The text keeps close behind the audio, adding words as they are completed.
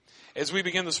As we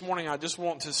begin this morning, I just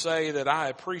want to say that I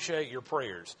appreciate your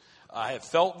prayers. I have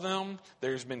felt them.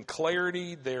 There's been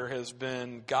clarity. There has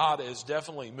been, God is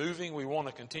definitely moving. We want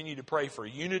to continue to pray for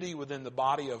unity within the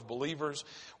body of believers.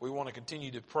 We want to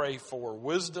continue to pray for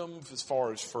wisdom as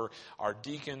far as for our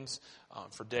deacons,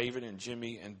 for David and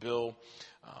Jimmy and Bill.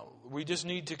 We just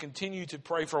need to continue to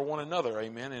pray for one another,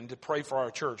 amen, and to pray for our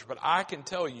church. But I can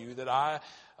tell you that I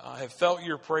have felt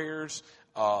your prayers.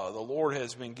 The Lord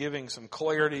has been giving some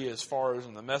clarity as far as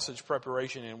in the message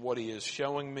preparation and what He is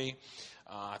showing me.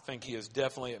 I think He is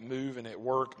definitely at move and at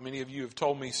work. Many of you have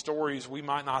told me stories. We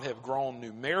might not have grown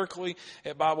numerically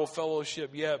at Bible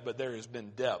Fellowship yet, but there has been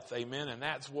depth. Amen. And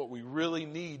that's what we really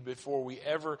need before we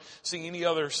ever see any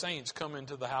other saints come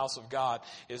into the house of God,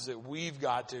 is that we've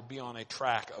got to be on a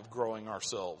track of growing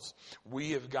ourselves.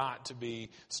 We have got to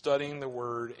be studying the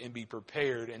Word and be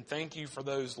prepared. And thank you for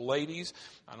those ladies.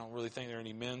 I don't really think there are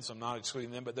any men, so I'm not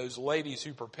excluding them, but those ladies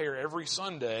who prepare every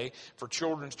Sunday for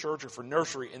children's church or for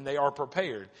nursery, and they are prepared.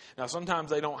 Now,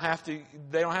 sometimes they don't have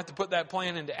to put that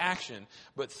plan into action,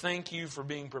 but thank you for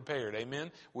being prepared. Amen.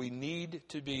 We need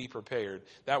to be prepared.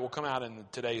 That will come out in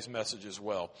today's message as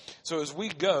well. So as we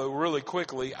go really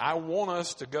quickly, I want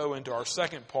us to go into our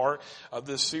second part of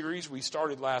this series we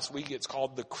started last week. It's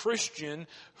called The Christian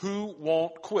Who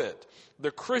Won't Quit. The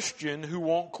Christian Who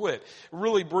Won't Quit.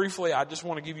 Really briefly, I just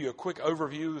want to give you a quick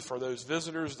overview for those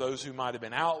visitors, those who might have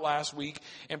been out last week.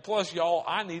 And plus, y'all,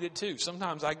 I need it too.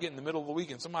 Sometimes I get in the middle of the week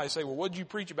and somebody say, well, what did you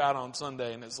preach about on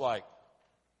Sunday? And it's like,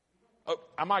 oh,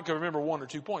 I might can remember 1 or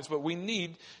 2 points, but we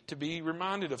need to be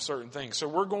reminded of certain things. So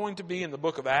we're going to be in the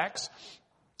book of Acts.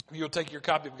 You'll take your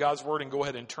copy of God's Word and go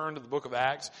ahead and turn to the book of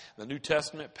Acts, the New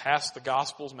Testament, past the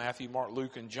Gospels, Matthew, Mark,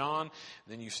 Luke, and John.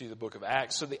 Then you see the book of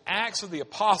Acts. So the Acts of the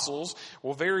Apostles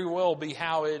will very well be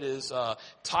how it is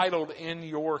titled in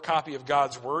your copy of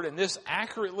God's Word. And this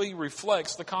accurately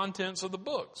reflects the contents of the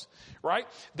books, right?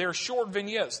 They're short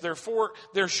vignettes. They're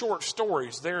short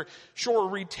stories. They're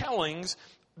short retellings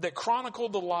that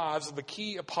chronicled the lives of the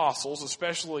key apostles,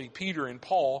 especially Peter and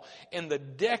Paul, in the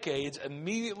decades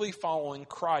immediately following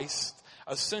Christ's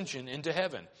ascension into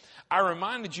heaven. I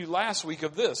reminded you last week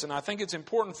of this, and I think it's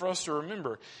important for us to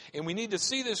remember. And we need to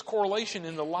see this correlation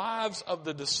in the lives of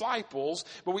the disciples,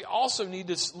 but we also need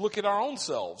to look at our own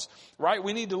selves, right?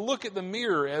 We need to look at the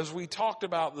mirror, as we talked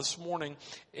about this morning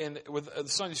with the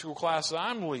Sunday school class that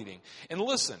I'm leading. And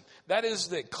listen, that is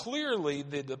that clearly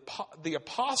the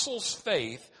apostles'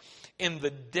 faith in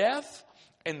the death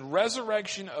and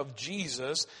resurrection of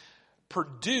Jesus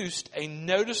produced a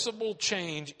noticeable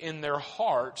change in their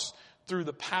hearts through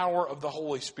the power of the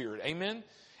Holy Spirit. Amen?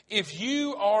 If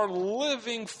you are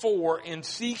living for and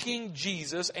seeking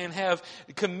Jesus and have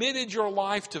committed your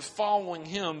life to following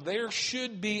Him, there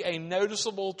should be a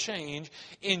noticeable change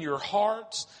in your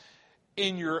hearts,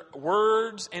 in your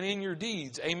words, and in your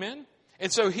deeds. Amen?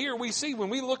 And so here we see, when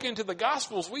we look into the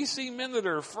Gospels, we see men that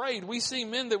are afraid. We see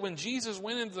men that when Jesus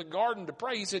went into the garden to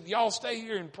pray, He said, y'all stay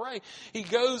here and pray. He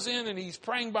goes in and He's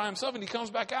praying by Himself, and He comes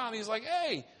back out and He's like,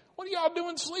 hey, what are y'all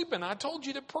doing sleeping? I told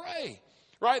you to pray.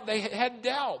 Right? They had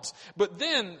doubts. But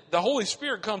then the Holy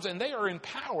Spirit comes and they are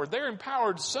empowered. They're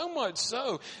empowered so much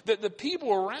so that the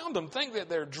people around them think that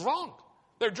they're drunk.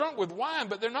 They're drunk with wine,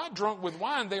 but they're not drunk with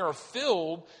wine. They are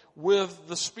filled with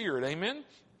the Spirit. Amen?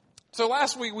 So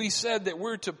last week we said that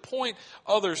we're to point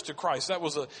others to Christ. That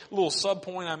was a little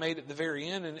sub-point I made at the very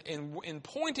end. And in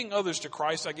pointing others to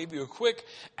Christ, I gave you a quick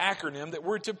acronym that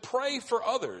we're to pray for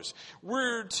others.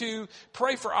 We're to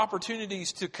pray for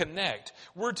opportunities to connect.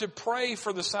 We're to pray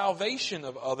for the salvation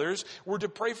of others. We're to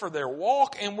pray for their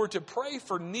walk, and we're to pray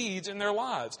for needs in their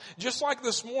lives. Just like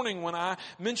this morning when I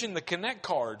mentioned the Connect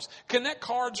cards. Connect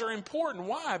cards are important.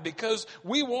 Why? Because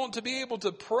we want to be able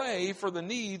to pray for the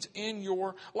needs in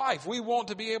your life. We want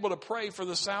to be able to pray for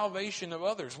the salvation of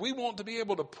others. We want to be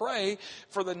able to pray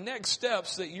for the next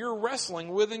steps that you're wrestling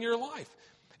with in your life.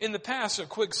 In the past, a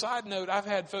quick side note, I've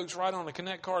had folks write on a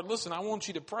Connect card, listen, I want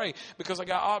you to pray because I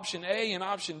got option A and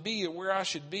option B of where I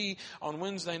should be on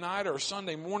Wednesday night or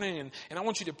Sunday morning, and I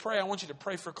want you to pray. I want you to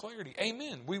pray for clarity.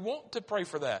 Amen. We want to pray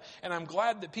for that. And I'm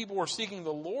glad that people are seeking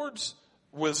the Lord's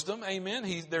wisdom, amen.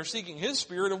 They're seeking His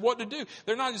Spirit of what to do.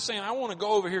 They're not just saying, I want to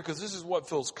go over here because this is what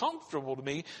feels comfortable to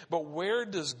me, but where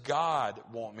does God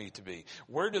want me to be?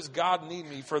 Where does God need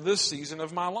me for this season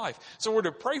of my life? So we're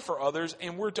to pray for others,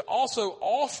 and we're to also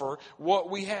offer what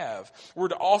we have. We're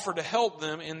to offer to help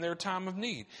them in their time of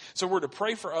need. So we're to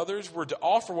pray for others. We're to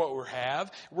offer what we have.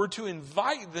 We're to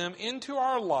invite them into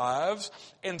our lives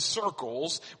and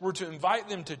circles. We're to invite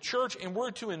them to church, and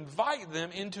we're to invite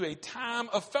them into a time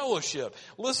of fellowship.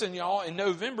 Listen, y'all, in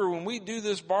November when we do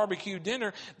this barbecue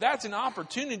dinner, that's an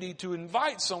opportunity to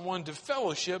invite someone to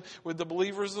fellowship with the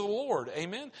believers of the Lord.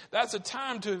 Amen? That's a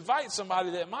time to invite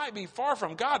somebody that might be far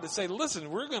from God to say, listen,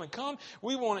 we're going to come.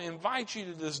 We want to invite you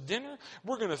to this dinner.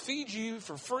 We're going to feed you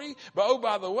for free. But oh,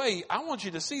 by the way, I want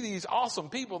you to see these awesome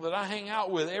people that I hang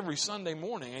out with every Sunday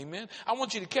morning. Amen? I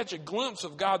want you to catch a glimpse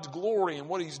of God's glory and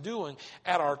what He's doing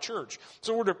at our church.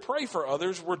 So we're to pray for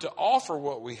others. We're to offer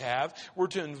what we have. We're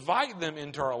to invite them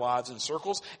into our lives and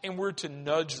circles, and we're to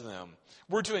nudge them.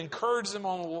 We're to encourage them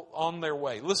on their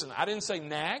way. Listen, I didn't say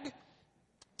nag.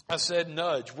 I said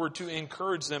nudge. We're to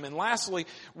encourage them. And lastly,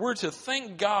 we're to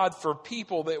thank God for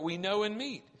people that we know and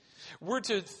meet. We're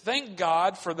to thank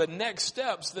God for the next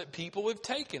steps that people have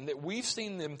taken, that we've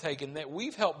seen them taken, that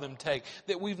we've helped them take,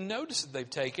 that we've noticed that they've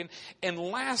taken. And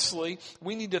lastly,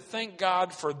 we need to thank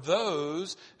God for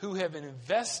those who have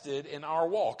invested in our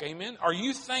walk. Amen? Are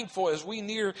you thankful as we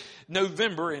near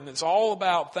November, and it's all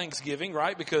about Thanksgiving,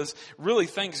 right? Because really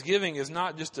Thanksgiving is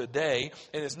not just a day,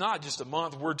 and it's not just a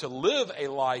month. We're to live a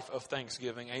life of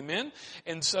Thanksgiving. Amen?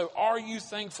 And so are you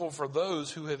thankful for those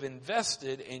who have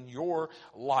invested in your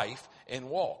life and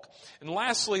walk? And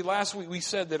lastly, last week we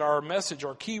said that our message,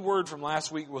 our key word from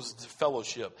last week was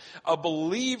fellowship. A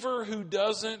believer who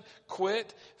doesn't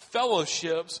quit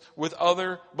fellowships with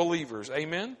other believers.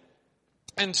 Amen?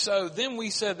 And so then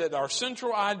we said that our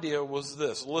central idea was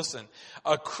this. Listen,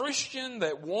 a Christian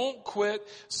that won't quit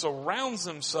surrounds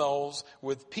themselves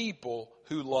with people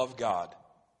who love God.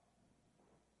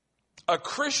 A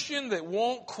Christian that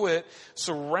won't quit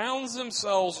surrounds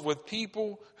themselves with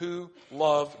people who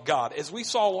love God. As we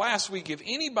saw last week, if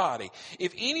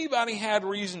anybody had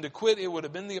reason to quit, it would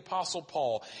have been the Apostle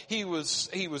Paul. He was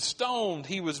stoned,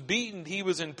 he was beaten, he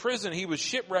was in prison, he was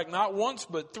shipwrecked not once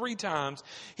but 3 times.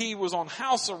 He was on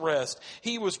house arrest.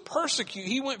 He was persecuted.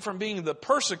 He went from being the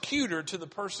persecutor to the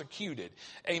persecuted.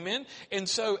 Amen? And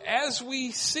so as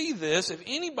we see this, if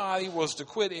anybody was to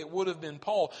quit, it would have been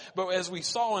Paul. But as we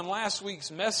saw in last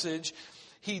week's message,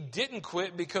 he didn't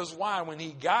quit because why? When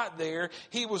he got there,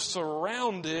 he was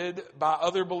surrounded by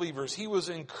other believers. He was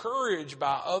encouraged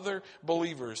by other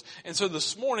believers. And so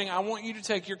this morning, I want you to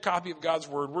take your copy of God's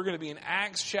Word. We're going to be in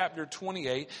Acts chapter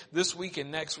 28 this week and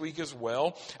next week as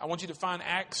well. I want you to find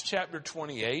Acts chapter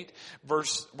 28. We're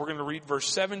going to read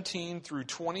verse 17 through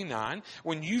 29.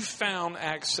 When you've found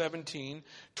Acts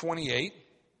 17:28,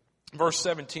 verse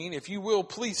 17, if you will,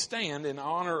 please stand in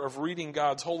honor of reading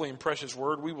God's holy and precious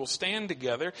word. We will stand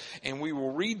together and we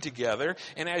will read together.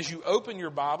 And as you open your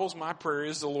Bibles, my prayer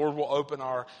is the Lord will open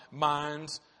our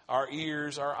minds, our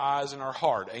ears, our eyes, and our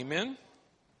heart. Amen?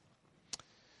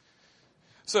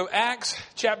 So Acts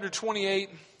chapter 28,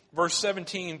 verse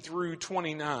 17 through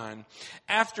 29.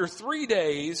 After 3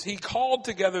 days, he called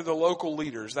together the local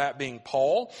leaders, that being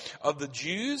Paul, of the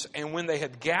Jews. And when they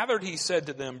had gathered, he said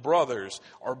to them, brothers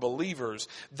or believers,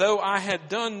 though I had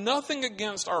done nothing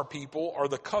against our people or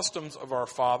the customs of our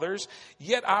fathers,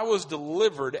 yet I was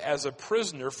delivered as a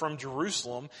prisoner from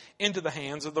Jerusalem into the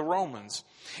hands of the Romans.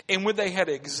 And when they had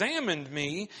examined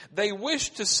me, they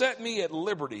wished to set me at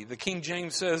liberty. The King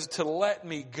James says to let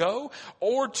me go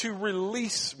or to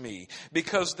release me,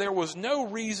 because there was no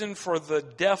reason for the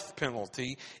death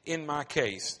penalty in my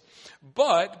case.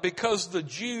 But because the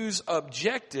Jews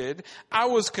objected, I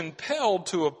was compelled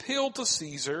to appeal to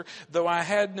Caesar, though I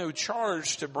had no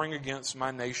charge to bring against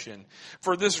my nation.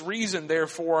 For this reason,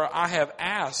 therefore, I have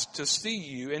asked to see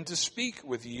you and to speak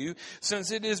with you,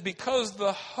 since it is because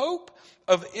the hope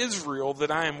of Israel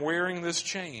that I am wearing this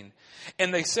chain.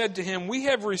 And they said to him, we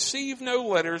have received no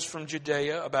letters from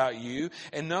Judea about you,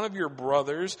 and none of your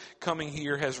brothers coming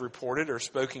here has reported or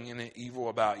spoken any evil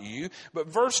about you. But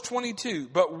verse 22,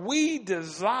 but we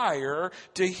desire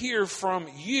to hear from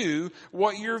you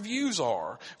what your views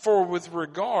are. For with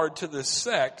regard to this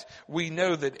sect, we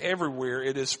know that everywhere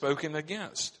it is spoken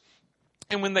against.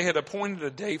 And when they had appointed a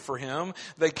day for him,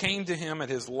 they came to him at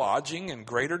his lodging in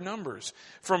greater numbers.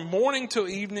 From morning till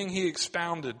evening he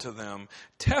expounded to them,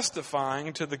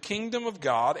 testifying to the kingdom of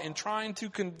God and trying to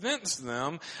convince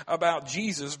them about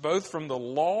Jesus, both from the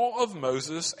law of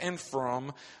Moses and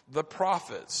from the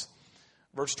prophets.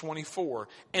 Verse 24,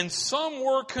 and some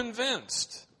were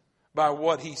convinced by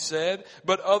what he said,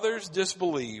 but others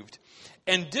disbelieved.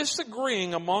 And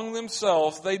disagreeing among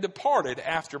themselves, they departed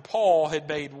after Paul had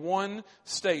made one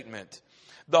statement.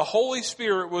 The Holy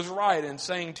Spirit was right in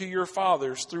saying to your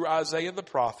fathers through Isaiah the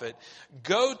prophet,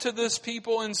 go to this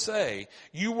people and say,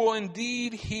 you will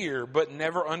indeed hear but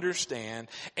never understand,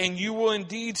 and you will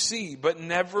indeed see but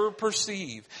never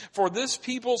perceive. For this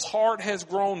people's heart has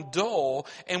grown dull,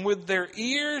 and with their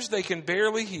ears they can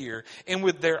barely hear, and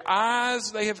with their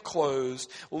eyes they have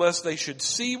closed, lest they should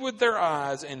see with their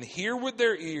eyes and hear with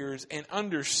their ears and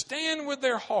understand with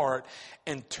their heart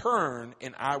and turn,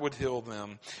 and I would heal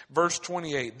them. Verse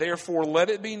 28, therefore let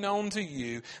it be known to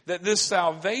you that this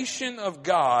salvation of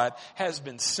God has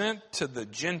been sent to the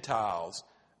Gentiles.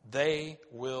 They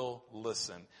will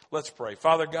listen. Let's pray.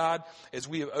 Father God, as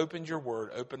we have opened your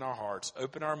word, open our hearts,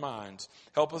 open our minds.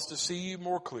 Help us to see you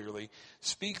more clearly.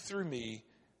 Speak through me.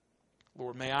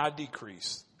 Lord, may I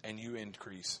decrease and you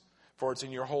increase. For it's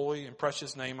in your holy and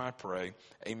precious name I pray.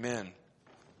 Amen.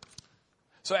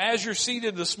 So as you're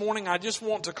seated this morning, I just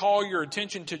want to call your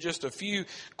attention to just a few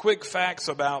quick facts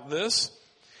about this.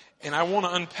 And I want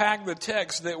to unpack the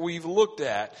text that we've looked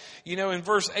at. You know, in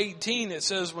verse 18 it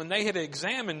says, when they had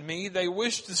examined me, they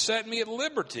wished to set me at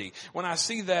liberty. When I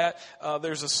see that,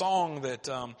 there's a song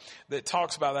that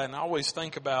talks about that. And I always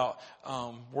think about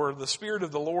where the Spirit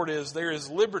of the Lord is, there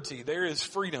is liberty, there is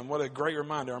freedom. What a great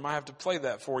reminder. I might have to play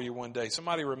that for you one day.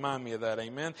 Somebody remind me of that,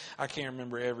 amen? I can't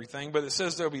remember everything. But it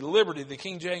says there'll be liberty. The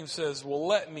King James says, well,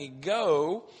 let me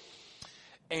go.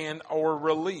 And or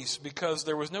release, because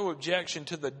there was no objection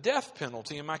to the death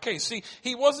penalty in my case. See,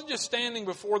 he wasn't just standing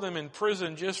before them in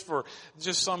prison just for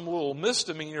just some little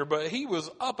misdemeanor, but he was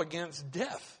up against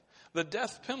death, the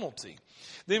death penalty.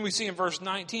 Then we see in verse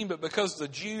 19, but because the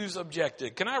Jews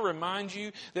objected. Can I remind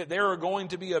you that there are going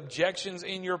to be objections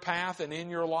in your path and in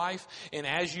your life? And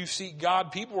as you seek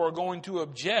God, people are going to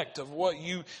object of what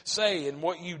you say and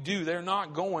what you do. They're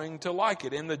not going to like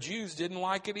it. And the Jews didn't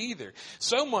like it either.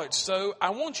 So much so,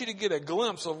 I want you to get a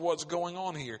glimpse of what's going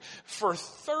on here. For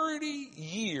 30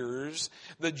 years,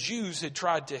 the Jews had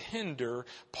tried to hinder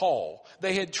Paul.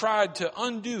 They had tried to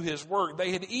undo his work.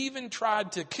 They had even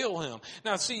tried to kill him.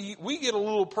 Now see, we get a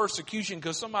little persecution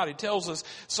because somebody tells us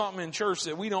something in church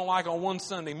that we don't like on one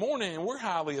Sunday morning and we're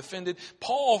highly offended.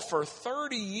 Paul, for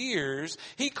 30 years,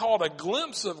 he caught a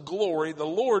glimpse of glory. The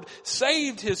Lord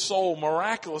saved his soul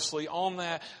miraculously on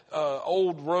that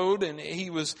old road, and he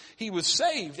was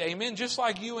saved. Amen. Just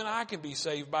like you and I can be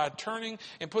saved by turning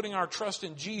and putting our trust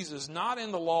in Jesus, not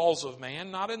in the laws of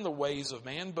man, not in the ways of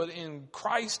man, but in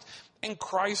Christ and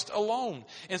Christ alone.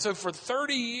 And so for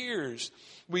 30 years,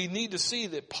 we need to see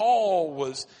that Paul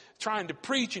was trying to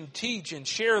preach and teach and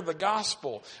share the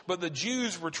gospel, but the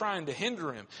Jews were trying to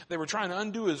hinder him. They were trying to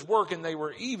undo his work, and they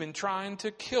were even trying to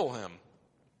kill him.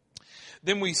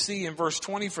 Then we see in verse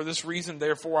 20, for this reason,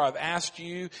 therefore, I've asked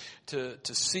you to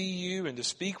see you and to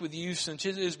speak with you, since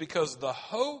it is because the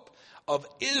hope of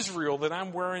Israel that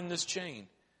I'm wearing this chain.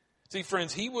 See,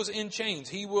 friends, he was in chains.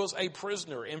 He was a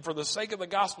prisoner. And for the sake of the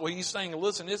gospel, he's saying,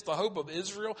 listen, it's the hope of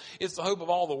Israel. It's the hope of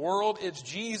all the world. It's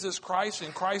Jesus Christ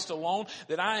and Christ alone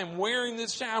that I am wearing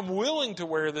this chain. I'm willing to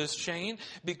wear this chain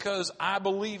because I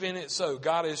believe in it so.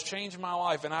 God has changed my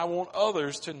life, and I want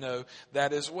others to know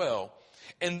that as well.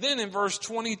 And then in verse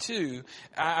 22,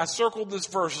 I circled this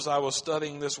verse as I was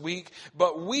studying this week,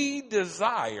 but we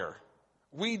desire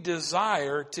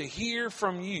to hear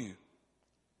from you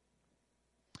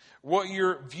what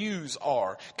your views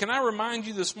are. Can I remind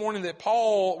you this morning that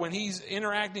Paul, when he's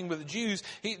interacting with the Jews,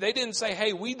 they didn't say,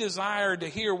 hey, we desire to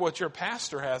hear what your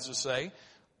pastor has to say.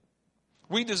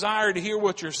 We desire to hear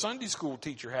what your Sunday school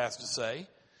teacher has to say.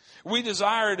 We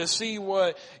desire to see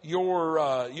what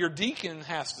your deacon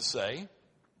has to say.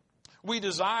 We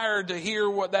desire to hear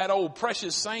what that old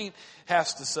precious saint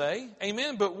has to say.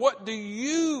 Amen. But what do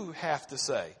you have to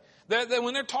say? That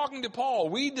when they're talking to Paul,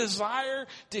 we desire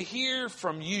to hear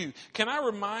from you. Can I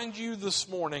remind you this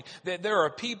morning that there are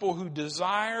people who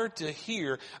desire to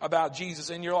hear about Jesus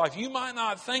in your life? You might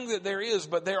not think that there is,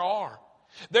 but there are.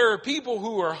 There are people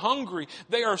who are hungry.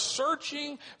 They are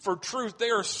searching for truth. They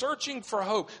are searching for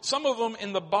hope. Some of them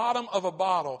in the bottom of a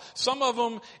bottle. Some of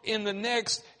them in the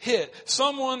next hit.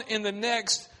 Someone in the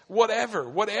next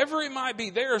whatever it might be.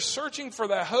 They are searching for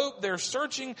that hope. They're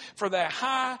searching for that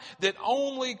high that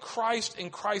only Christ and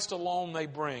Christ alone may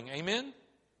bring. Amen?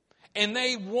 And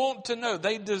they want to know.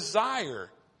 They desire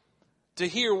to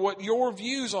hear what your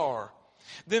views are.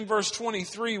 Then verse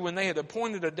 23, when they had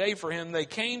appointed a day for him, they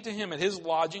came to him at his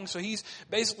lodging. So he's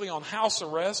basically on house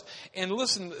arrest. And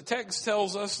listen, the text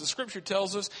tells us, the scripture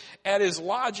tells us, at his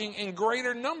lodging in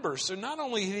greater numbers. So not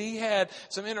only he had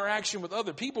some interaction with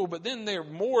other people, but then there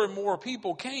more and more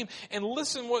people came. And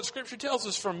listen what scripture tells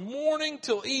us. From morning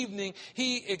till evening,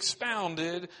 he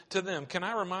expounded to them. Can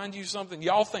I remind you something?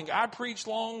 Y'all think I preach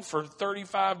long for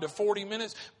 35 to 40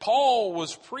 minutes? Paul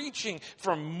was preaching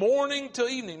from morning till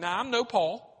evening. Now, I'm no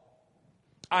Paul.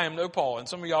 I am no Paul. And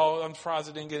some of y'all, I'm surprised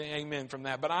I didn't get an amen from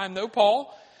that. But I am no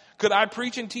Paul. Could I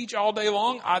preach and teach all day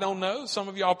long? I don't know. Some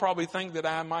of y'all probably think that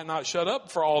I might not shut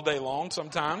up for all day long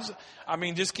sometimes. I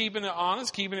mean, just keeping it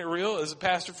honest, keeping it real. As a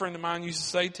pastor friend of mine used to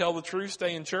say, tell the truth,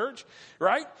 stay in church.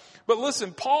 Right? But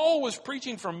listen, Paul was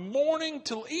preaching from morning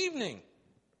till evening.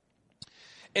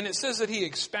 And it says that he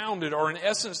expounded, or in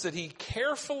essence that he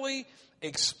carefully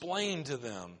explained to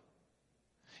them.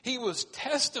 He was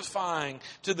testifying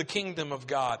to the kingdom of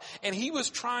God, and he was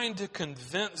trying to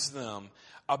convince them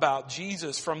about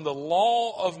Jesus from the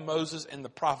law of Moses and the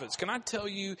prophets. Can I tell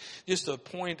you just a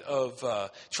point of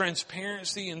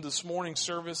transparency in this morning's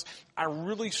service? I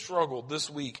really struggled this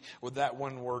week with that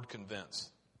one word, convince.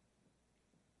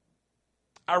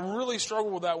 I really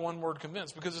struggle with that one word,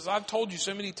 convince, because as I've told you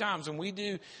so many times, when we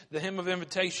do the hymn of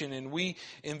invitation and we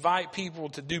invite people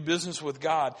to do business with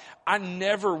God, I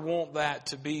never want that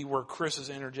to be where Chris has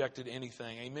interjected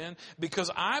anything. Amen?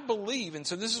 Because I believe, and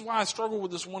so this is why I struggle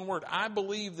with this one word, I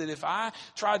believe that if I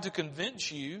tried to convince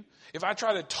you, if I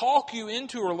try to talk you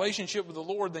into a relationship with the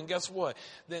Lord, then guess what?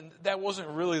 Then that wasn't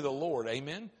really the Lord.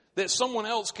 Amen? That someone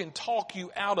else can talk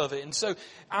you out of it. And so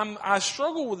I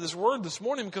struggle with this word this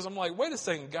morning because I'm like, wait a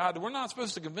second, God, we're not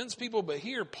supposed to convince people, but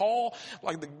here Paul,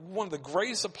 like one of the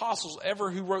greatest apostles ever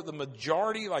who wrote the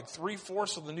majority, like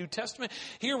 3/4 of the New Testament,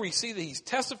 here we see that he's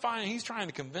testifying, he's trying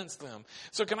to convince them.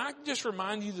 So can I just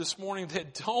remind you this morning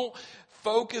that don't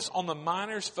focus on the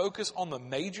minors, focus on the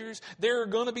majors. There are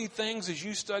going to be things as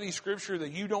you study scripture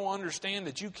that you don't understand,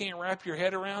 that you can't wrap your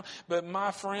head around. But my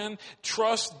friend,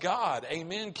 trust God.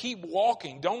 Amen. Keep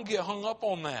walking. Don't get hung up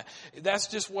on that. That's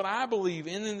just what I believe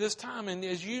in this time. And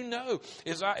as you know,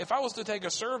 if I was to take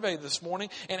a survey this morning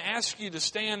and ask you to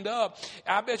stand up,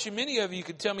 I bet you many of you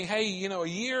could tell me, hey, a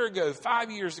year ago,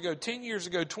 5 years ago, 10 years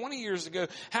ago, 20 years ago,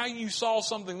 how you saw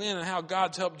something then and how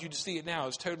God's helped you to see it now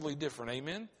is totally different.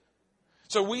 Amen.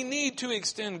 So we need to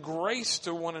extend grace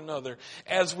to one another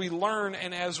as we learn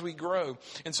and as we grow.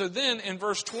 And so then in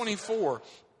verse 24,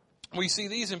 we see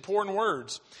these important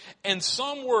words. And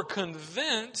some were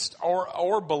convinced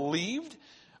or believed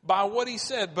by what he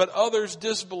said, but others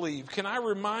disbelieved. Can I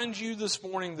remind you this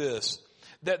morning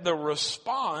that the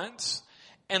response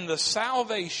and the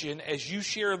salvation as you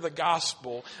share the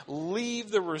gospel,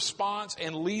 leave the response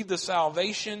and leave the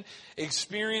salvation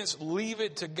experience, leave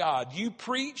it to God. You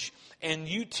preach and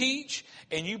you teach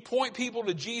and you point people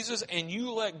to Jesus and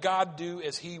you let God do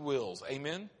as he wills.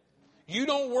 Amen. You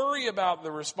don't worry about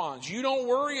the response. You don't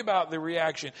worry about the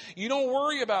reaction. You don't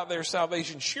worry about their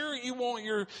salvation. Sure, you want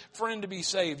your friend to be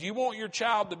saved. You want your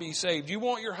child to be saved. You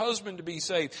want your husband to be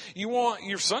saved. You want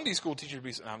your Sunday school teacher to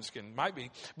be saved. No, I'm just kidding. Might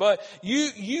be. But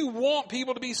you want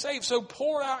people to be saved. So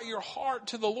pour out your heart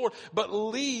to the Lord, but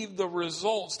leave the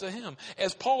results to him.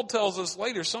 As Paul tells us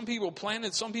later, some people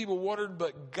planted, some people watered,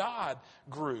 but God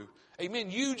grew.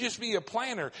 Amen. You just be a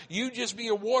planter. You just be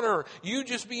a waterer. You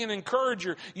just be an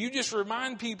encourager. You just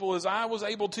remind people, as I was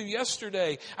able to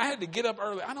yesterday. I had to get up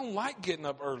early. I don't like getting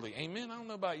up early. Amen. I don't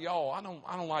know about y'all. I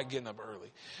don't like getting up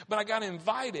early. But I got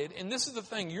invited, and this is the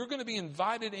thing. You're going to be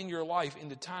invited in your life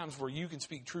into times where you can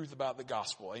speak truth about the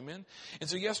gospel. Amen. And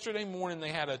so yesterday morning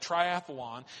they had a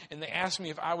triathlon, and they asked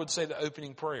me if I would say the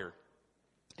opening prayer.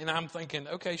 And I'm thinking,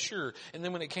 okay, sure. And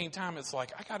then when it came time, it's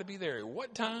like, I got to be there at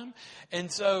what time?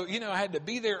 And so, I had to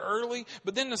be there early.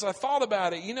 But then as I thought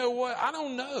about it, you know what? I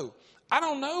don't know. I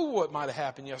don't know what might have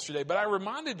happened yesterday, but I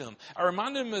reminded them. I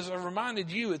reminded them as I reminded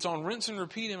you. It's on rinse and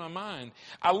repeat in my mind.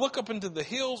 I look up into the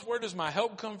hills. Where does my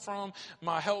help come from?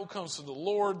 My help comes from the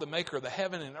Lord, the maker of the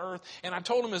heaven and earth. And I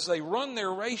told them as they run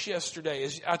their race yesterday,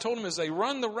 as they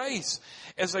run the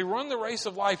race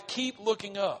of life, keep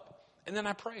looking up. And then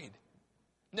I prayed.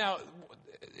 Now,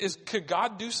 could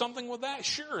God do something with that?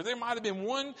 Sure. There might have been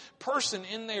one person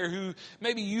in there who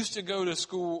maybe used to go to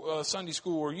school, Sunday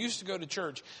school, or used to go to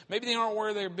church. Maybe they aren't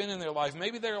where they've been in their life.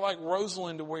 Maybe they're like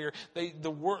Rosalind, to where the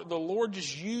Lord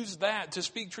just used that to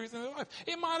speak truth in their life.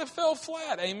 It might have fell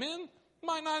flat. Amen.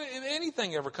 Might not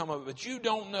anything ever come of it, but you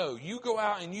don't know. You go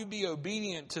out and you be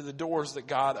obedient to the doors that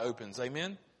God opens.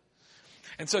 Amen.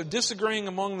 And so disagreeing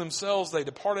among themselves, they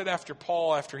departed after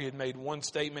Paul after he had made one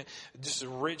statement, just a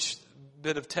rich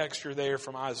bit of texture there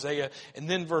from Isaiah. And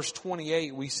then verse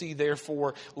 28, we see,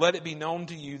 therefore, let it be known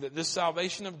to you that this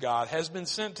salvation of God has been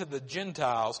sent to the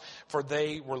Gentiles, for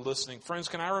they were listening. Friends,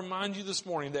 can I remind you this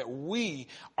morning that we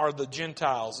are the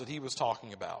Gentiles that he was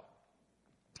talking about?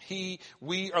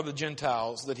 We are the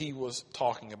Gentiles that he was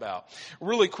talking about.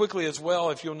 Really quickly as well,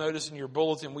 if you'll notice in your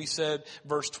bulletin, we said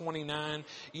verse 29.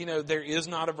 There is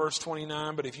not a verse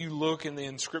 29, but if you look in the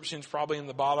inscriptions, probably in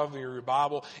the bottom of your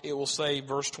Bible, it will say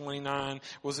verse 29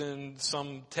 was in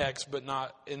some text, but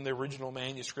not in the original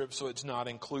manuscript, so it's not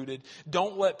included.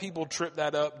 Don't let people trip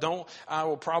that up. I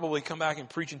will probably come back and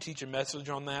preach and teach a message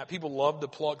on that. People love to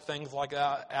pluck things like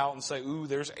that out and say, ooh,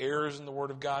 there's errors in the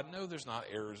Word of God. No, there's not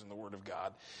errors in the Word of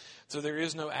God. So there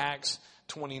is no Acts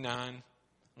 29.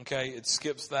 Okay, it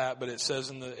skips that, but it says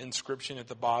in the inscription at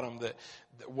the bottom that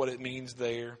what it means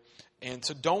there. And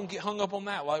so don't get hung up on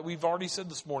that. Like we've already said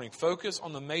this morning, focus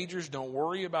on the majors. Don't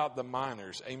worry about the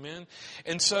minors. Amen.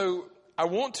 And so I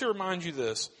want to remind you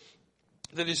this,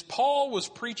 that as Paul was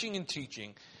preaching and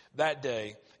teaching that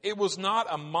day, it was not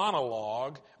a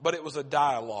monologue, but it was a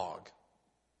dialogue.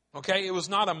 Okay, it was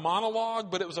not a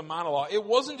monologue, but it was a monologue. It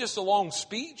wasn't just a long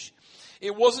speech.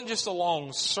 It wasn't just a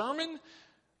long sermon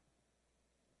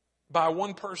by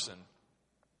one person,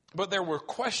 but there were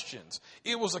questions.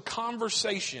 It was a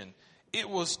conversation. It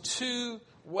was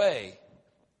two-way.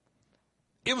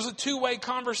 It was a two-way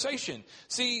conversation.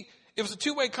 See, it was a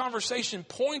two-way conversation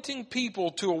pointing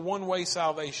people to a one-way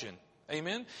salvation.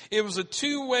 Amen? It was a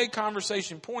two-way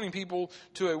conversation pointing people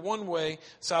to a one-way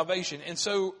salvation. And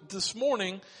so this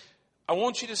morning, I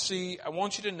want you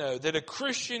to know that a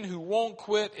Christian who won't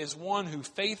quit is one who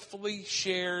faithfully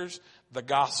shares the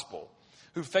gospel.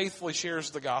 Who faithfully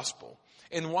shares the gospel.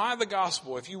 And why the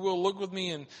gospel? If you will, look with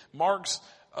me in Mark's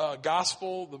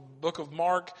gospel, the book of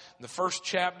Mark, the first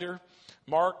chapter.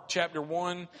 Mark chapter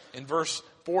 1 and verse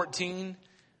 14.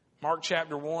 Mark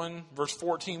chapter 1, verse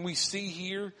 14. We see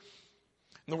here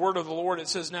in the word of the Lord, it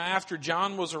says, now after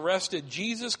John was arrested,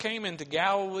 Jesus came into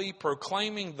Galilee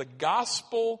proclaiming the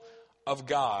gospel of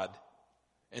God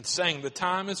and saying, the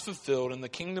time is fulfilled and the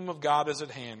kingdom of God is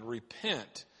at hand.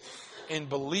 Repent and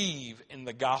believe in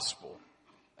the gospel.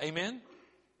 Amen?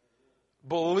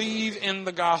 Believe in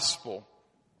the gospel.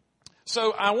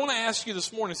 So I want to ask you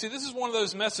this morning, see, this is one of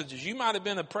those messages. You might have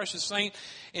been a precious saint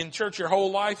in church your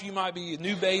whole life. You might be a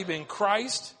new babe in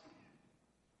Christ.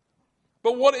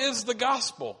 But what is the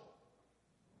gospel?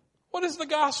 What is the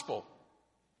gospel?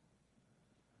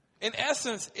 In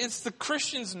essence, it's the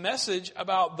Christian's message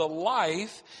about the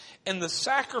life and the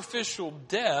sacrificial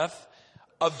death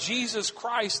of Jesus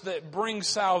Christ that brings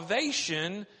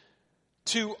salvation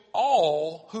to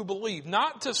all who believe.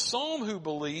 Not to some who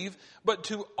believe, but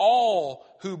to all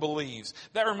who believes.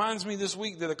 That reminds me this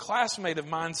week that a classmate of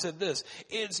mine said this.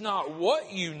 It's not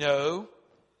what you know.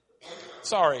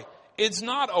 It's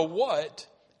not a what,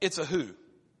 it's a who.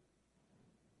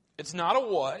 It's not a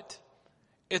what,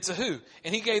 it's a who.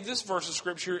 And he gave this verse of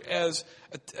scripture as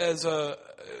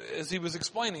he was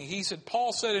explaining. He said,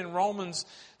 Paul said in Romans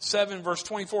 7 verse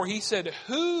 24, he said,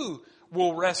 who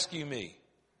will rescue me?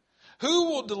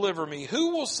 Who will deliver me?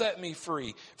 Who will set me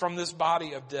free from this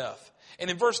body of death? And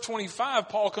in verse 25,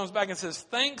 Paul comes back and says,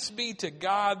 thanks be to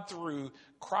God through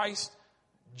Christ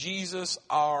Jesus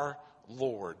our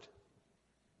Lord.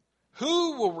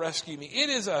 Who will rescue me? It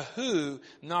is a who,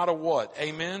 not a what.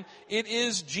 Amen? It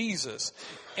is Jesus.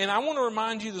 And I want to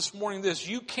remind you this morning this.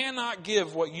 You cannot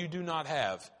give what you do not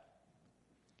have.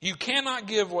 You cannot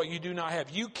give what you do not have.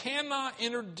 You cannot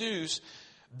introduce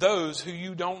those who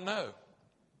you don't know.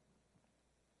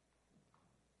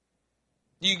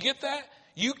 You get that?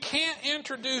 You can't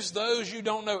introduce those you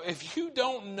don't know. If you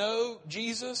don't know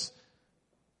Jesus,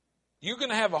 you're going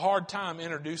to have a hard time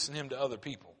introducing him to other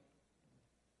people.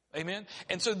 Amen?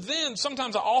 And so then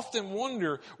sometimes I often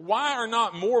wonder, why are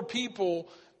not more people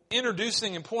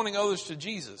introducing and pointing others to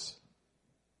Jesus?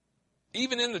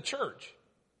 Even in the church.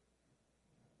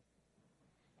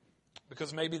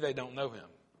 Because maybe they don't know him.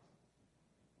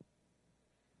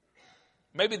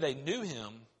 Maybe they knew him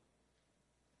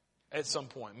at some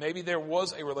point. Maybe there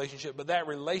was a relationship, but that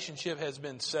relationship has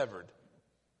been severed.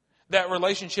 That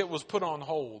relationship was put on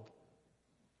hold.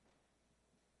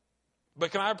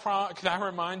 But can I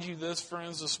remind you this,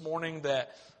 friends, this morning,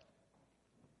 that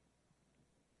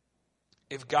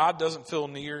if God doesn't feel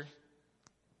near,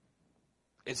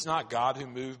 it's not God who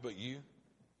moved, but you.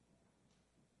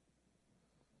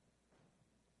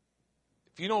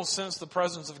 If you don't sense the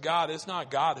presence of God, it's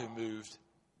not God who moved,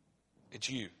 it's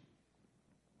you.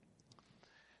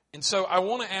 And so I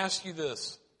want to ask you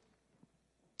this.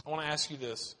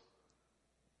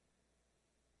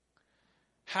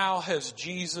 how has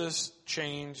Jesus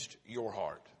changed your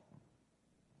heart?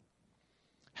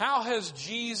 How has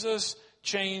Jesus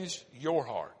changed your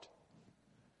heart?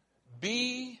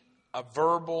 Be a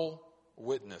verbal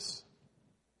witness.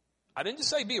 I didn't just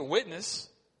say be a witness.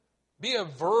 Be a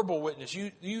verbal witness.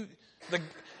 Bill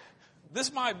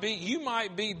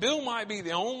might be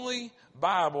the only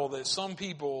Bible that some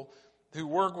people who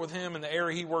work with him in the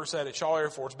area he works at Shaw Air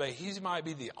Force Base, he might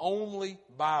be the only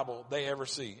Bible they ever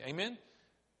see. Amen?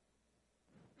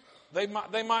 They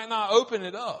might not open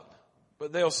it up,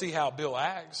 but they'll see how Bill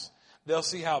acts. They'll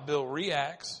see how Bill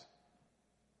reacts.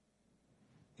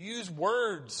 Use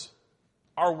words.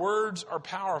 Our words are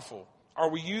powerful. Are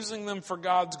we using them for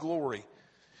God's glory?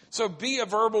 So be a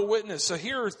verbal witness. So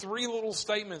here are 3 little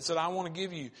statements that I want to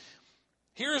give you.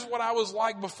 Here's what I was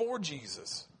like before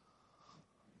Jesus.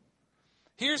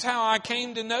 Here's how I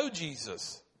came to know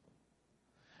Jesus.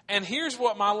 And here's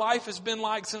what my life has been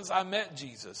like since I met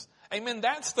Jesus. Amen.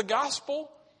 That's the gospel.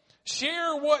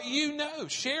 Share what you know.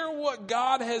 Share what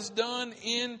God has done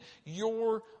in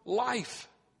your life.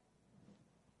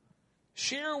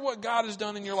 Share what God has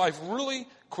done in your life really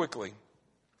quickly.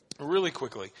 Really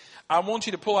quickly. I want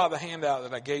you to pull out the handout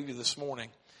that I gave you this morning.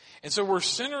 And so we're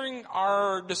centering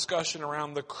our discussion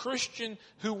around the Christian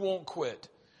who won't quit.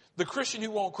 The Christian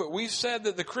who won't quit. We've said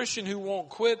that the Christian who won't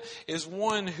quit is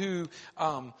one who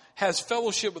has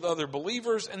fellowship with other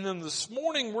believers. And then this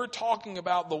morning we're talking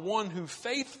about the one who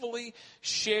faithfully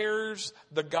shares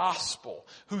the gospel,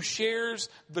 who shares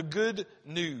the good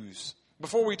news.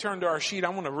 Before we turn to our sheet, I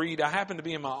want to read. I happened to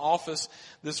be in my office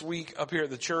this week up here at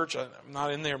the church. I'm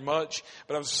not in there much,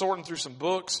 but I was sorting through some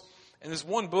books. And this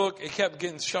one book, it kept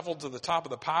getting shuffled to the top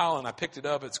of the pile, and I picked it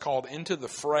up. It's called Into the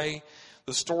Fray,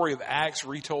 the story of Acts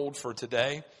retold for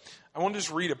today. I want to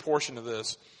just read a portion of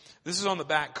this. This is on the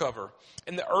back cover.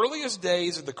 In the earliest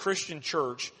days of the Christian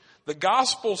church, the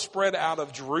gospel spread out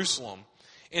of Jerusalem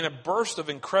in a burst of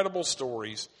incredible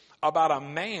stories about a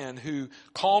man who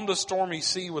calmed a stormy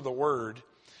sea with a word,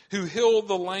 who healed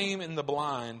the lame and the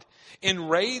blind,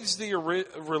 enraged the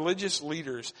religious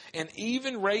leaders, and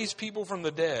even raised people from the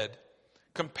dead.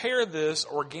 Compare this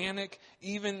organic,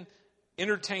 even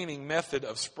entertaining method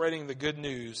of spreading the good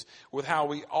news with how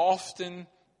we are often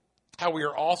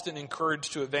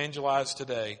encouraged to evangelize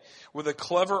today, with the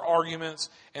clever arguments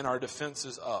and our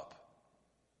defenses up.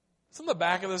 It's on the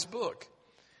back of this book.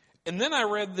 And then I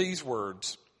read these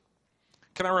words.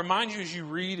 Can I remind you as you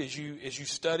read, as you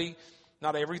study,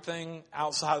 not everything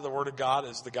outside of the Word of God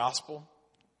is the gospel.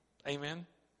 Amen?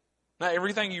 Not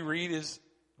everything you read is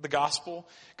the gospel.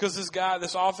 Because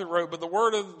this author wrote, but the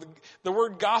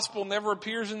word gospel never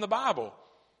appears in the Bible.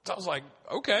 So I was like,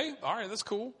 okay, all right, that's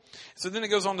cool. So then it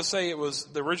goes on to say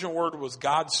the original word was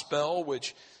Godspell,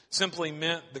 which simply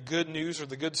meant the good news or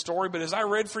the good story. But as I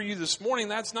read for you this morning,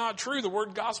 that's not true. The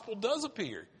word gospel does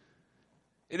appear.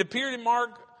 It appeared in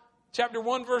Mark chapter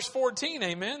 1, verse 14,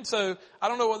 amen? So I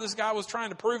don't know what this guy was trying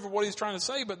to prove or what he's trying to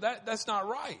say, but that's not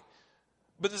right.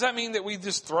 But does that mean that we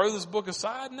just throw this book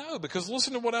aside? No, because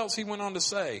listen to what else he went on to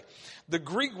say. The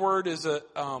Greek word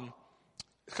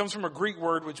comes from a Greek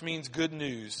word which means good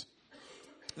news.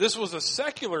 This was a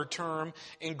secular term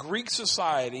in Greek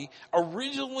society,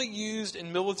 originally used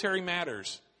in military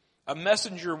matters. A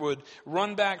messenger would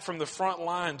run back from the front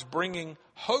lines bringing,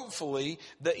 hopefully,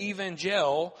 the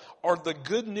evangel or the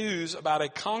good news about a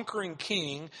conquering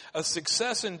king, a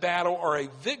success in battle, or a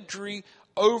victory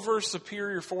over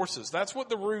superior forces. That's what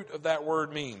the root of that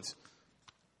word means.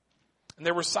 And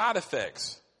there were side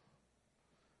effects.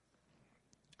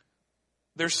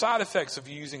 There's side effects of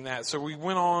using that. So we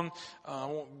went on, I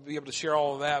won't be able to share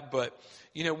all of that, but,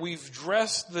 we've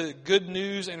dressed the good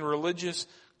news in religious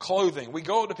clothing. We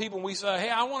go up to people and we say, hey,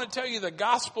 I want to tell you the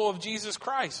gospel of Jesus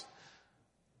Christ.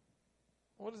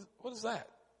 What is that?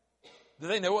 Do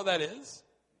they know what that is?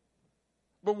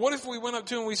 But what if we went up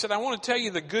to them and we said, I want to tell you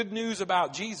the good news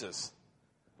about Jesus?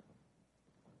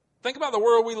 Think about the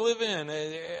world we live in.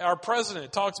 Our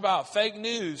president talks about fake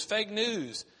news.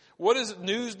 What has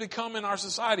news become in our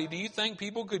society? Do you think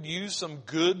people could use some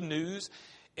good news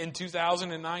in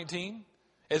 2019?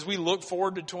 As we look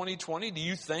forward to 2020, do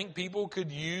you think people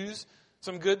could use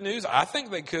some good news? I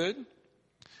think they could.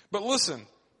 But listen,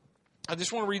 I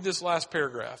just want to read this last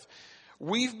paragraph.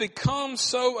 We've become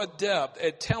so adept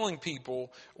at telling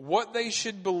people what they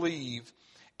should believe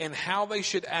and how they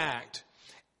should act,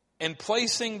 and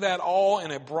placing that all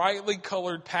in a brightly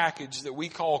colored package that we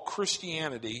call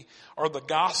Christianity or the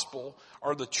gospel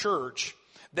or the church,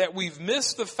 that we've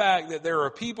missed the fact that there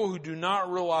are people who do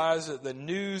not realize that the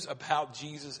news about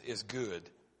Jesus is good.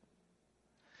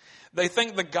 They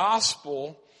think the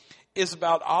gospel is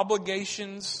about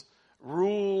obligations,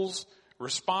 rules,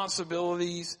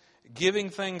 responsibilities, giving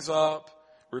things up,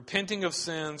 repenting of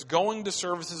sins, going to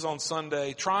services on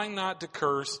Sunday, trying not to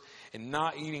curse, and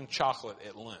not eating chocolate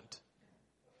at Lent.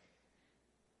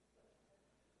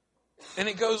 And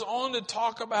it goes on to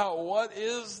talk about what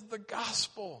is the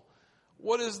gospel.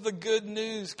 What is the good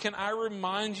news? Can I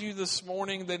remind you this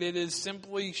morning that it is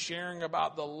simply sharing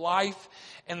about the life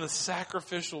and the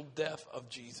sacrificial death of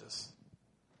Jesus?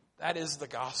 That is the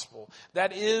gospel.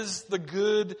 That is the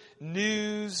good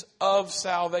news of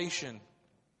salvation.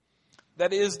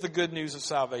 That is the good news of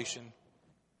salvation.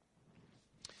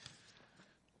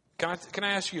 Can I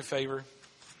ask you a favor?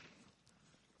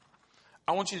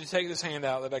 I want you to take this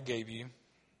handout that I gave you.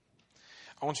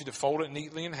 I want you to fold it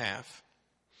neatly in half.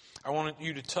 I want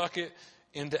you to tuck it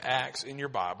into Acts in your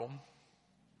Bible.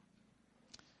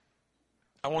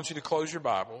 I want you to close your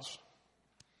Bibles.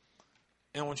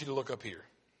 And I want you to look up here.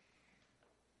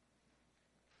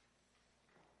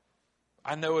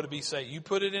 I know it'll be say, you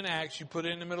put it in Acts, you put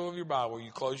it in the middle of your Bible,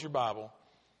 you close your Bible.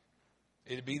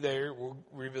 It'll be there. We'll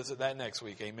revisit that next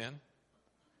week. Amen.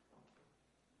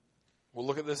 We'll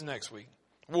look at this next week.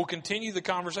 We'll continue the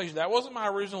conversation. That wasn't my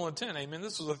original intent. Amen.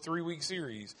 This was a 3-week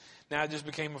series. Now it just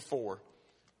became a 4.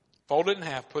 Fold it in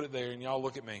half, put it there, and y'all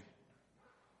look at me.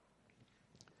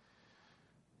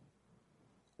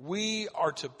 We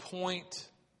are to point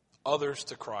others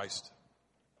to Christ.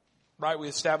 Right? We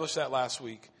established that last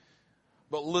week.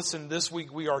 But listen, this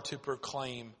week we are to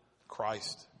proclaim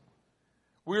Christ.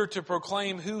 We are to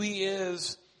proclaim who He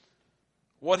is,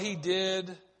 what He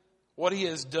did, what He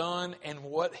has done, and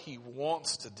what He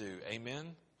wants to do.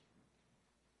 Amen?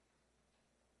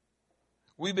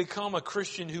 We become a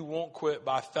Christian who won't quit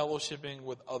by fellowshipping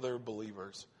with other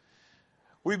believers.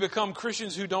 We become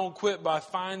Christians who don't quit by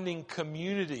finding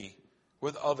community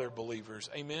with other believers.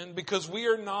 Amen? Because we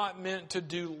are not meant to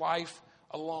do life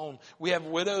alone. We have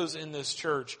widows in this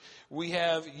church. We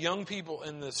have young people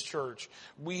in this church.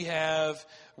 We have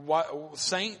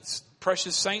saints,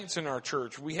 precious saints in our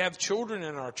church. We have children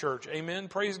in our church. Amen.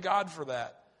 Praise God for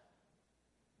that.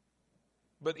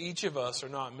 But each of us are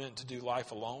not meant to do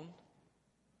life alone.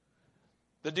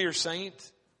 The dear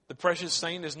saint, the precious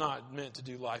saint, is not meant to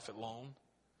do life alone.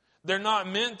 They're not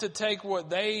meant to take what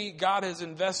God has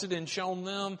invested and shown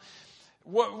them.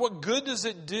 What good does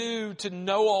it do to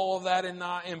know all of that and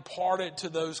not impart it to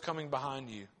those coming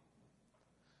behind you?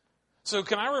 So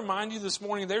can I remind you this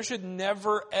morning, there should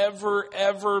never, ever,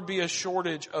 ever be a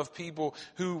shortage of people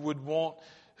who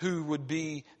would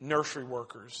be nursery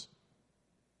workers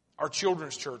or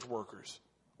children's church workers.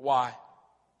 Why?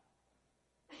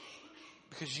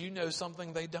 Because you know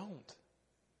something they don't.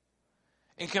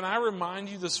 And can I remind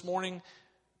you this morning,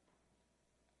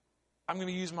 I'm going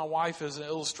to use my wife as an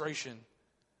illustration.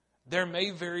 There may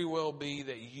very well be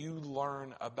that you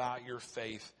learn about your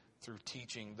faith through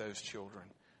teaching those children,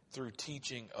 through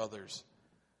teaching others.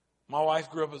 My wife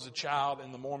grew up as a child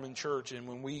in the Mormon church, and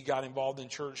when we got involved in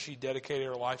church, she dedicated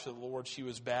her life to the Lord. She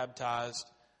was baptized.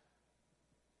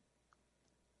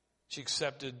 She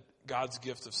accepted God's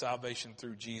gift of salvation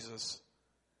through Jesus.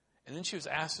 And then she was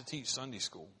asked to teach Sunday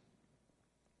school.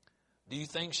 Do you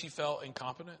think she felt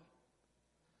incompetent?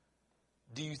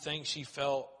 Do you think she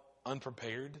felt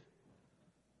unprepared?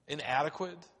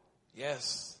 Inadequate?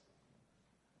 Yes.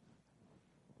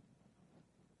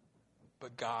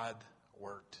 But God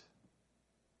worked.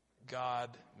 God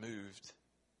moved.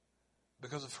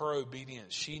 Because of her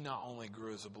obedience, she not only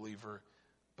grew as a believer,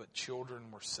 but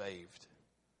children were saved.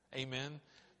 Amen?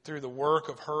 Through the work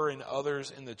of her and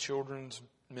others in the children's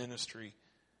ministry,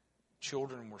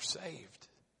 children were saved.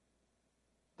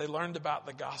 They learned about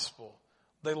the gospel.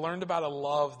 They learned about a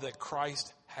love that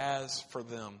Christ has for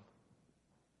them.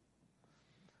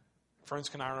 Friends,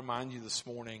 can I remind you this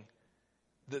morning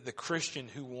that the Christian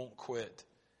who won't quit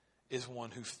is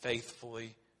one who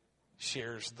faithfully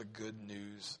shares the good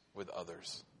news with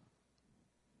others.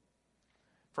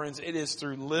 Friends, it is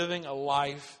through living a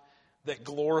life that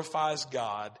glorifies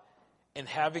God and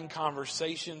having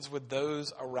conversations with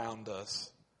those around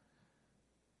us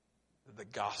that the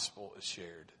gospel is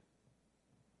shared.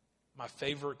 My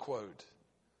favorite quote,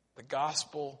 the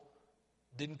gospel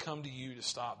didn't come to you to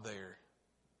stop there,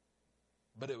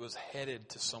 but it was headed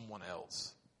to someone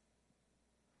else.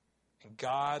 And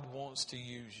God wants to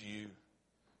use you.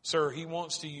 Sir, He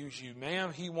wants to use you.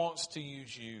 Ma'am, He wants to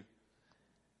use you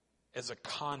as a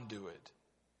conduit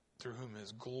through whom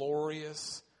His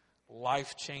glorious,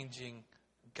 life-changing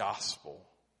gospel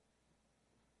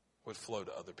would flow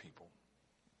to other people.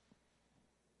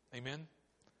 Amen?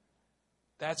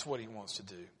 That's what He wants to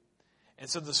do. And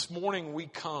so this morning we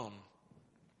come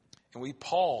and we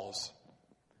pause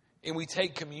and we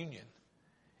take communion.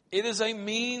 It is a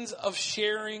means of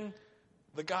sharing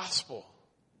the gospel.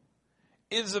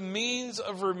 It is a means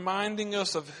of reminding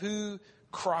us of who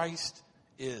Christ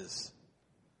is.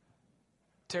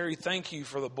 Terry, thank you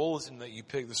for the bulletin that you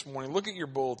picked this morning. Look at your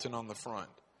bulletin on the front.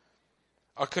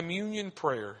 A communion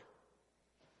prayer.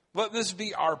 Let this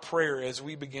be our prayer as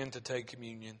we begin to take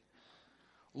communion.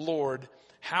 Lord,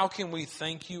 how can we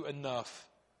thank you enough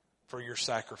for your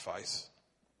sacrifice?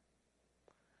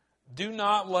 Do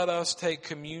not let us take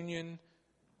communion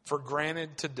for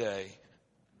granted today,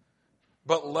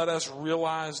 but let us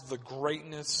realize the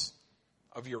greatness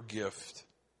of your gift,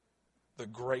 the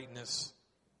greatness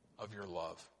of your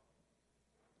love.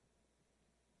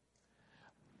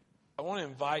 I want to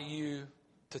invite you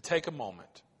to take a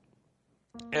moment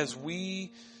as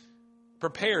we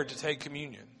prepare to take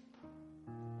communion.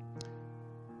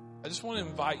 I just want to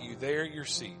invite you there at your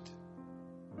seat.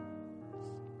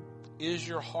 Is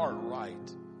your heart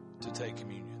right to take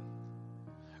communion?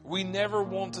 We never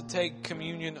want to take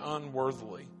communion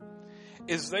unworthily.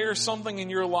 Is there something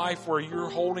in your life where you're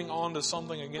holding on to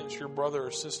something against your brother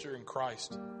or sister in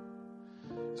Christ?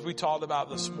 As we talked about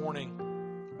this morning,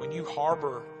 when you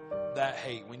harbor that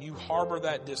hate, when you harbor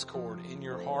that discord in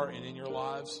your heart and in your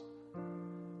lives,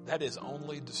 that is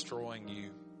only destroying you.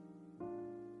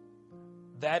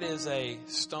 That is a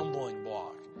stumbling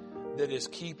block that is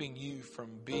keeping you from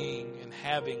being and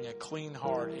having a clean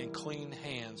heart and clean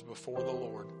hands before the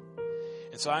Lord.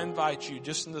 And so I invite you,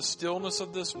 just in the stillness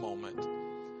of this moment,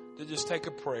 to just take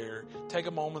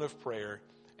a moment of prayer,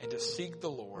 and to seek the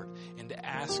Lord and to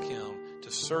ask Him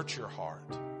to search your heart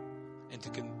and to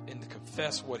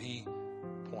confess what He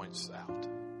points out.